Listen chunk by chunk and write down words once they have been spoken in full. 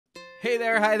Hey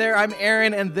there, hi there, I'm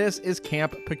Aaron, and this is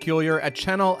Camp Peculiar, a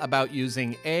channel about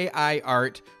using AI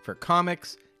art for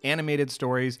comics, animated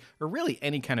stories, or really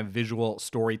any kind of visual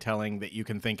storytelling that you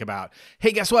can think about.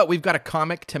 Hey, guess what? We've got a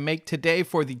comic to make today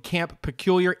for the Camp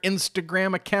Peculiar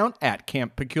Instagram account at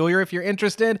Camp Peculiar if you're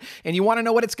interested, and you want to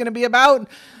know what it's going to be about.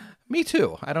 Me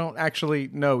too. I don't actually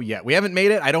know yet. We haven't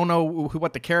made it. I don't know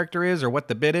what the character is or what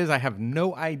the bit is. I have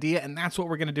no idea, and that's what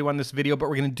we're going to do on this video, but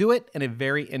we're going to do it in a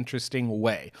very interesting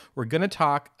way. We're going to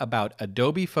talk about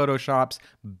Adobe Photoshop's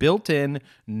built-in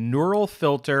neural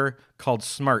filter called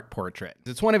Smart Portrait.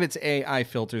 It's one of its AI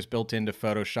filters built into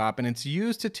Photoshop, and it's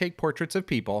used to take portraits of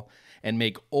people and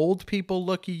make old people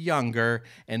look younger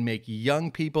and make young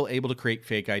people able to create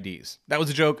fake IDs. That was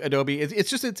a joke, Adobe.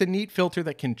 It's a neat filter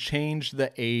that can change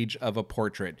the age of a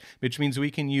portrait, which means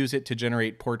we can use it to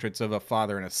generate portraits of a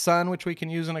father and a son, which we can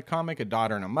use in a comic, a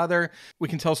daughter and a mother. We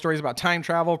can tell stories about time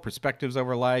travel, perspectives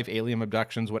over life, alien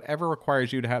abductions, whatever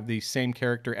requires you to have the same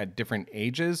character at different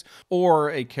ages,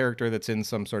 or a character that's in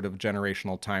some sort of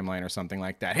generational timeline or something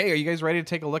like that. Hey, are you guys ready to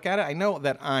take a look at it? I know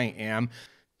that I am.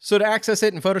 So to access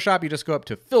it in Photoshop, you just go up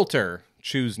to Filter,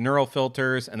 choose Neural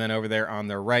Filters, and then over there on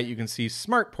the right, you can see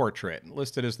Smart Portrait,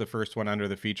 listed as the first one under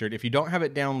the featured. If you don't have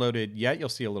it downloaded yet, you'll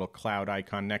see a little cloud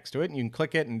icon next to it, and you can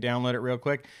click it and download it real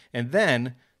quick. And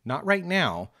then, not right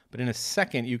now, but in a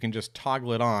second, you can just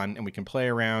toggle it on, and we can play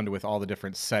around with all the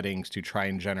different settings to try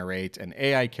and generate an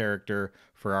AI character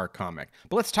for our comic.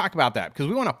 But let's talk about that, because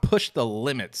we want to push the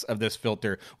limits of this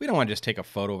filter. We don't want to just take a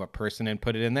photo of a person and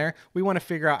put it in there. We want to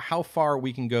figure out how far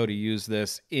we can go to use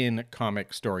this in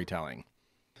comic storytelling.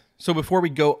 So before we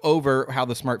go over how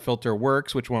the Smart Filter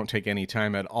works, which won't take any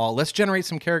time at all, let's generate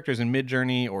some characters in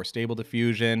Midjourney or Stable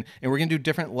Diffusion, and we're going to do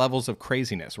different levels of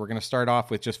craziness. We're going to start off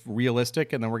with just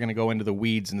realistic, and then we're going to go into the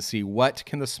weeds and see what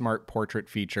can the Smart Portrait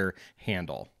feature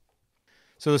handle.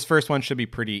 So this first one should be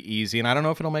pretty easy, and I don't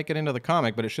know if it'll make it into the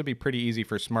comic, but it should be pretty easy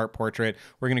for Smart Portrait.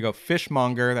 We're going to go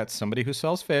fishmonger, that's somebody who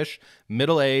sells fish,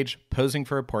 middle age, posing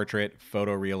for a portrait,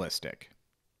 photorealistic.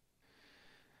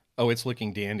 Oh, it's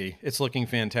looking dandy. It's looking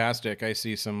fantastic. I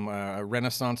see some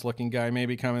Renaissance-looking guy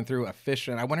maybe coming through, a fish,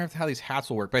 and I wonder how these hats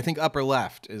will work, but I think upper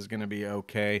left is going to be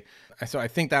okay. So I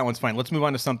think that one's fine. Let's move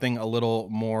on to something a little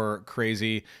more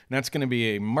crazy, and that's going to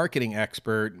be a marketing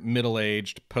expert,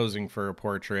 middle-aged, posing for a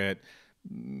portrait,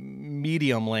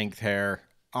 medium-length hair,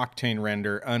 Octane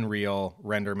render, Unreal,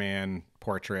 RenderMan,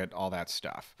 portrait, all that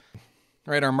stuff.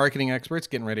 All right, our marketing experts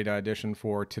getting ready to audition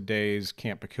for today's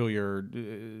Camp Peculiar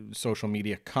social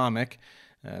media comic.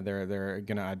 They're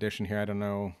going to audition here. I don't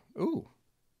know. Ooh.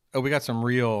 Oh, we got some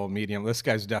real medium. This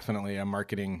guy's definitely a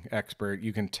marketing expert.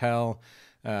 You can tell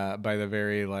by the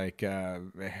very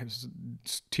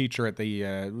teacher at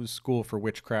the school for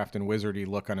witchcraft and wizardry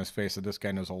look on his face that this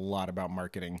guy knows a lot about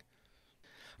marketing.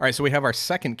 All right, so we have our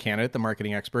second candidate, the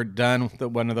marketing expert, done.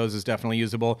 One of those is definitely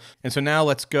usable. And so now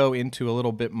let's go into a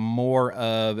little bit more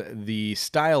of the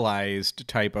stylized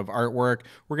type of artwork.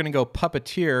 We're going to go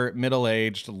puppeteer,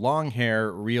 middle-aged, long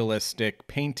hair, realistic,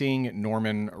 painting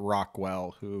Norman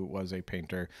Rockwell, who was a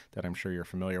painter that I'm sure you're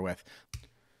familiar with.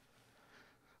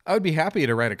 I would be happy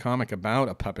to write a comic about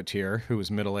a puppeteer who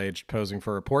was middle-aged posing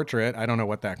for a portrait. I don't know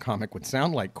what that comic would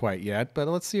sound like quite yet, but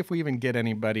let's see if we even get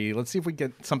anybody. Let's see if we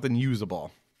get something usable.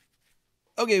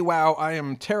 Okay, wow, I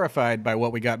am terrified by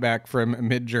what we got back from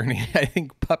Midjourney. I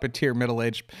think puppeteer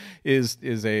middle-aged is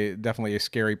definitely a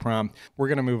scary prompt. We're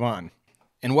going to move on.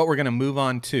 And what we're going to move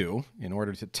on to, in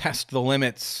order to test the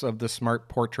limits of the Smart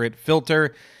Portrait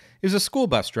filter, is a school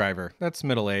bus driver. That's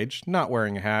middle-aged, not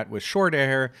wearing a hat, with short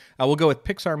hair. We'll go with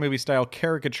Pixar movie-style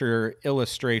caricature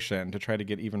illustration to try to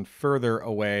get even further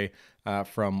away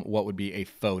from what would be a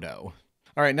photo.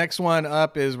 All right, next one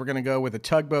up is we're going to go with a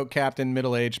tugboat captain,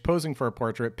 middle-aged, posing for a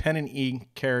portrait, pen and ink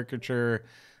caricature.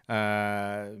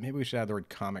 Maybe we should add the word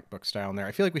comic book style in there.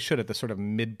 I feel like we should at the sort of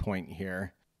midpoint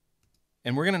here.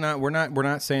 And we're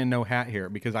not saying no hat here,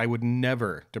 because I would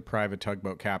never deprive a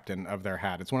tugboat captain of their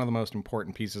hat. It's one of the most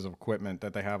important pieces of equipment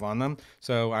that they have on them.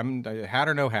 So I'm hat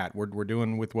or no hat. We're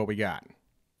doing with what we got.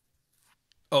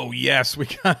 Oh yes,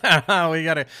 he's got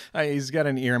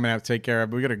an ear I'm gonna have to take care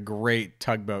of. We got a great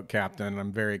tugboat captain.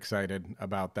 I'm very excited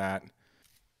about that.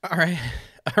 All right.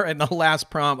 And the last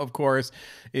prompt, of course,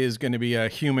 is going to be a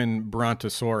human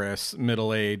brontosaurus,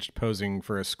 middle-aged, posing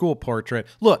for a school portrait.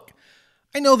 Look,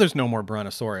 I know there's no more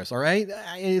brontosaurus, all right?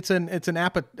 It's an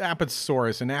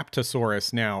apatosaurus, an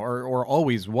aptosaurus now, or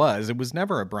always was. It was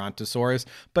never a brontosaurus,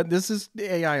 but this is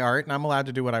AI art, and I'm allowed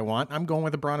to do what I want. I'm going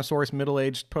with a brontosaurus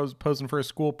middle-aged posing for a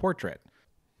school portrait.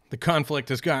 The conflict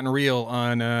has gotten real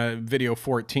on video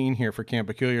 14 here for Camp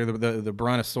Peculiar. The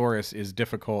brontosaurus is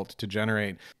difficult to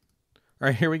generate. All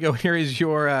right, here we go. Here is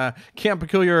your Camp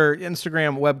Peculiar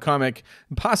Instagram webcomic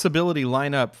possibility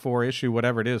lineup for issue,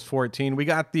 whatever it is, 14. We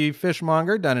got the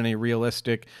fishmonger done in a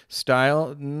realistic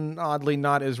style. Oddly,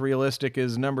 not as realistic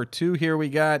as number 2. Here we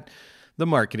got the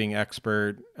marketing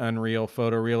expert, unreal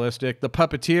photorealistic. The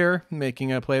puppeteer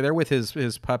making a play there with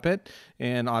his puppet,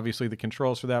 and obviously the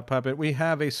controls for that puppet. We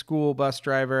have a school bus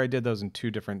driver. I did those in 2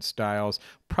 different styles.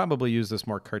 Probably use this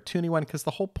more cartoony one because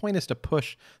the whole point is to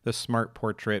push the smart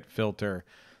portrait filter.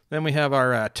 Then we have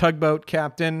our tugboat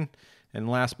captain, and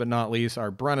last but not least, our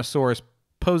brontosaurus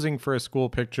posing for a school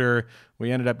picture.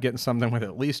 We ended up getting something with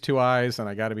at least 2 eyes, and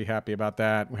I got to be happy about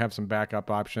that. We have some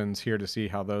backup options here to see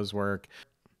how those work.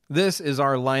 This is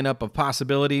our lineup of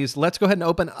possibilities. Let's go ahead and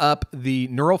open up the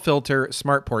Neural Filter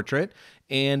Smart Portrait.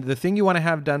 And the thing you want to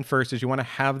have done first is you want to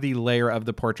have the layer of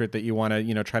the portrait that you want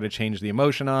to, try to change the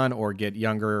emotion on or get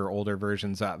younger or older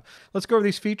versions of. Let's go over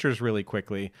these features really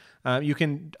quickly. You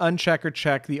can uncheck or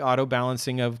check the auto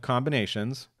balancing of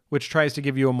combinations, which tries to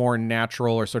give you a more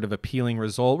natural or sort of appealing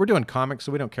result. We're doing comics,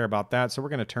 so we don't care about that, so we're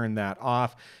going to turn that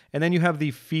off. And then you have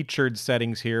the featured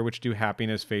settings here, which do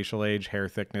happiness, facial age, hair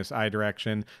thickness, eye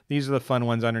direction. These are the fun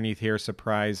ones underneath here,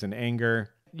 surprise and anger.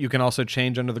 You can also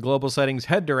change under the global settings,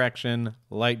 head direction,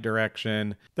 light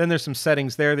direction. Then there's some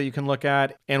settings there that you can look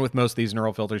at. And with most of these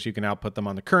neural filters, you can output them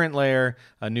on the current layer,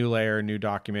 new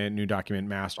document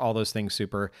masked, all those things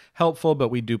super helpful, but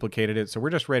we duplicated it. So we're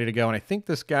just ready to go. And I think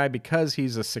this guy, because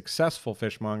he's a successful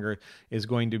fishmonger, is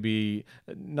going to be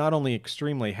not only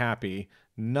extremely happy,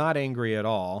 not angry at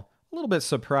all, a little bit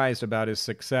surprised about his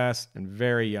success, and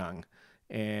very young.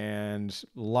 And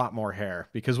a lot more hair,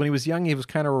 because when he was young, he was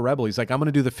kind of a rebel. He's like, I'm going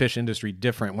to do the fish industry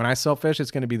different. When I sell fish,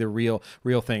 it's going to be the real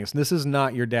things. This is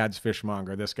not your dad's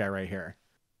fishmonger, this guy right here.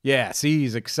 Yeah, see,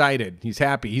 he's excited. He's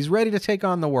happy. He's ready to take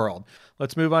on the world.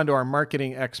 Let's move on to our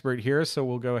marketing expert here. So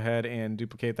we'll go ahead and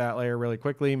duplicate that layer really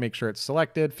quickly. Make sure it's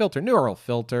selected. Filter, neural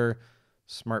filter,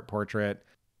 smart portrait.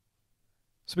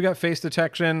 So we got face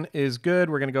detection is good.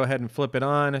 We're going to go ahead and flip it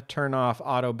on, turn off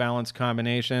auto balance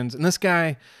combinations. And this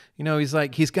guy,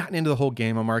 he's gotten into the whole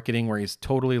game of marketing where he's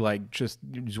totally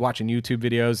he's watching YouTube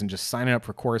videos and just signing up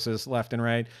for courses left and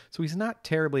right. So he's not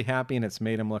terribly happy, and it's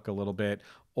made him look a little bit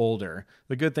older.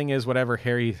 The good thing is whatever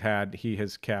hair he's had, he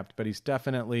has kept, but he's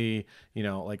definitely,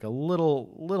 like a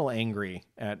little angry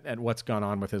at what's gone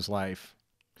on with his life.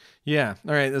 Yeah.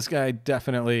 All right. This guy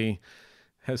definitely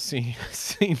has seen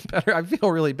better. I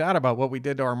feel really bad about what we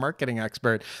did to our marketing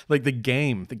expert. Like the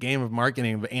game of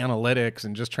marketing, of analytics,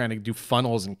 and just trying to do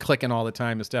funnels and clicking all the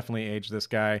time has definitely aged this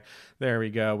guy. There we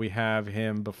go. We have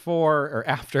him before or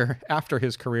after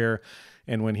his career.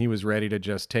 And when he was ready to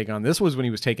just take on, this was when he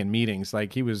was taking meetings.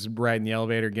 Like he was riding the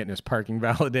elevator, getting his parking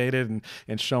validated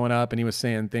and showing up. And he was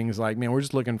saying things like, man, we're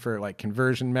just looking for like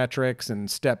conversion metrics and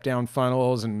step down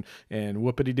funnels and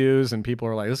whoopity doos. And people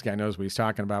are like, this guy knows what he's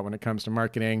talking about when it comes to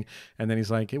marketing. And then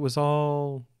he's like, it was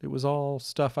all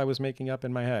stuff I was making up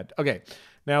in my head. Okay,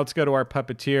 now let's go to our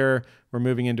puppeteer. We're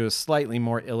moving into a slightly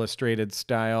more illustrated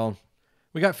style.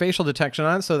 We got facial detection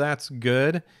on, so that's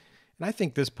good. And I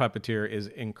think this puppeteer is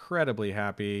incredibly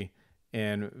happy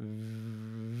and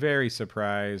very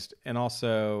surprised. And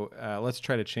also, let's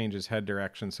try to change his head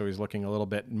direction so he's looking a little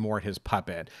bit more his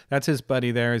puppet. That's his buddy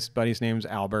there. His buddy's name's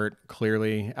Albert,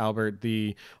 clearly Albert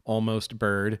the almost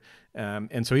bird.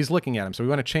 And so he's looking at him. So we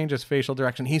want to change his facial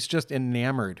direction. He's just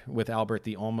enamored with Albert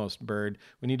the almost bird.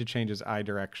 We need to change his eye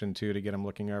direction too to get him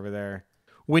looking over there.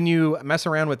 When you mess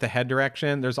around with the head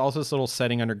direction, there's also this little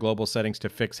setting under global settings to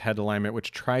fix head alignment,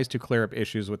 which tries to clear up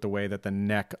issues with the way that the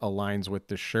neck aligns with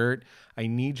the shirt. I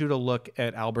need you to look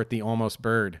at Albert the almost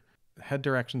bird. Head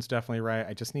direction's definitely right.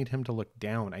 I just need him to look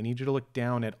down. I need you to look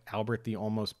down at Albert the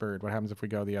almost bird. What happens if we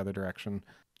go the other direction?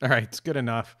 All right, it's good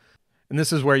enough. And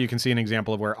this is where you can see an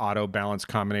example of where auto balance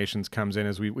combinations comes in,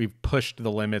 as we've pushed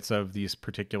the limits of these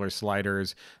particular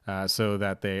sliders so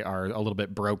that they are a little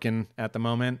bit broken at the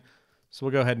moment. So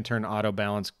we'll go ahead and turn auto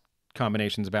balance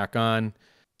combinations back on.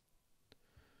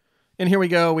 And here we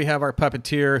go. We have our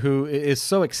puppeteer who is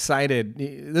so excited.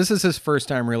 This is his first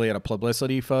time really at a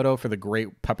publicity photo for the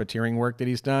great puppeteering work that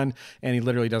he's done. And he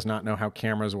literally does not know how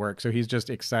cameras work. So he's just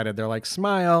excited. They're like,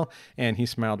 smile. And he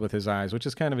smiled with his eyes, which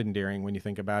is kind of endearing when you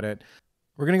think about it.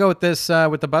 We're going to go with this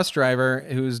with the bus driver,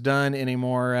 who's done in a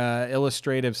more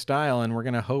illustrative style. And we're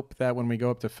going to hope that when we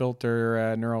go up to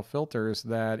filter neural filters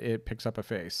that it picks up a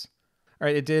face. All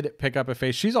right, it did pick up a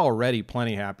face. She's already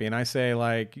plenty happy. And I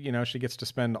say, she gets to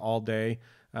spend all day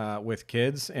with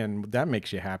kids, and that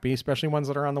makes you happy, especially ones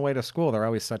that are on the way to school. They're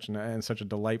always in such a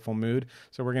delightful mood.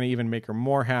 So we're going to even make her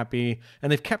more happy.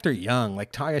 And they've kept her young.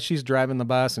 Like Taya, she's driving the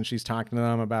bus and she's talking to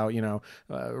them about,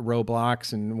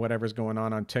 Roblox and whatever's going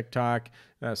on TikTok.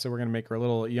 So we're going to make her a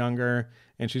little younger.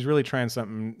 And she's really trying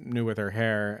something new with her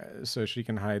hair so she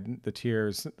can hide the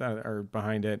tears that are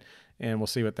behind it. And we'll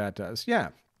see what that does. Yeah.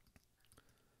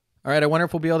 All right. I wonder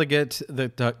if we'll be able to get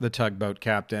the tugboat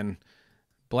captain.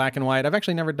 Black and white. I've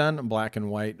actually never done black and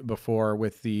white before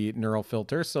with the neural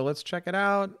filter. So let's check it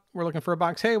out. We're looking for a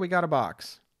box. Hey, we got a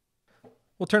box.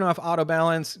 We'll turn off auto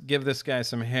balance, give this guy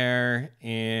some hair,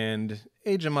 and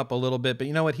age him up a little bit. But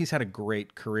you know what? He's had a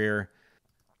great career.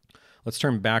 Let's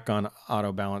turn back on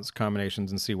auto balance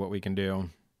combinations and see what we can do.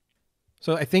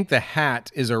 So I think the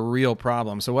hat is a real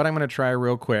problem. So what I'm going to try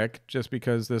real quick, just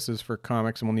because this is for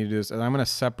comics and we'll need to do this, is I'm going to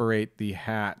separate the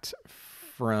hat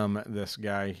from this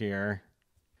guy here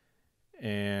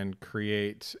and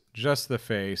create just the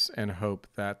face and hope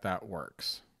that that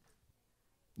works.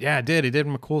 Yeah, it did. It did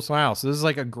him a cool smile. So this is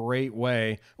like a great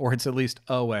way, or it's at least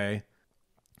a way.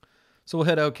 So we'll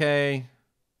hit OK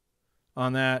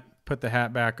on that, put the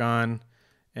hat back on,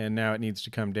 and now it needs to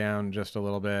come down just a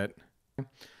little bit. All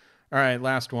right,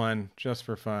 last one, just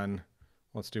for fun.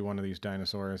 Let's do one of these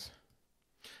dinosaurs.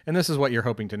 And this is what you're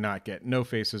hoping to not get. No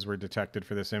faces were detected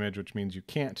for this image, which means you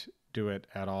can't do it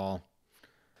at all.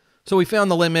 So we found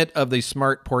the limit of the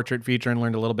smart portrait feature and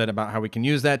learned a little bit about how we can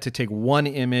use that to take one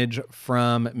image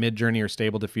from Midjourney or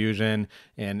Stable Diffusion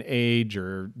and age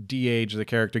or de-age the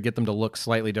character, get them to look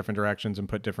slightly different directions and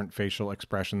put different facial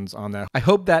expressions on that. I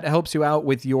hope that helps you out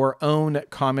with your own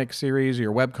comic series or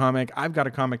your webcomic. I've got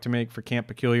a comic to make for Camp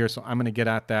Peculiar, so I'm going to get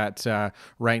at that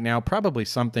right now. Probably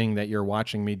something that you're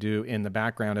watching me do in the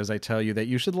background as I tell you that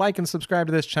you should like and subscribe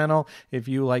to this channel if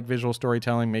you like visual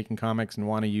storytelling, making comics, and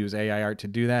want to use AI art to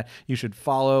do that. You should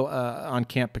follow on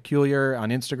Camp Peculiar on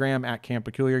Instagram at Camp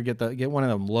Peculiar. Get one of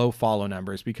them low follow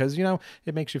numbers because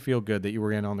it makes you feel good that you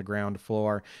were in on the ground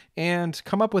floor. And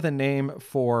come up with a name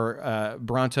for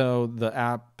Bronto the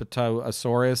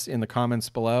Apatosaurus in the comments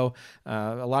below.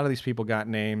 A lot of these people got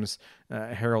names: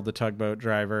 Harold the tugboat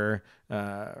driver,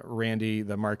 Randy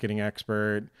the marketing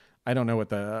expert. I don't know what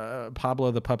the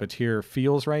Pablo the puppeteer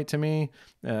feels right to me.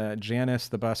 Janice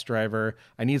the bus driver.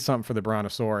 I need something for the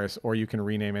Brontosaurus, or you can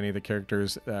rename any of the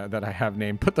characters that I have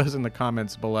named. Put those in the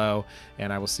comments below,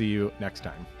 and I will see you next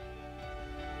time.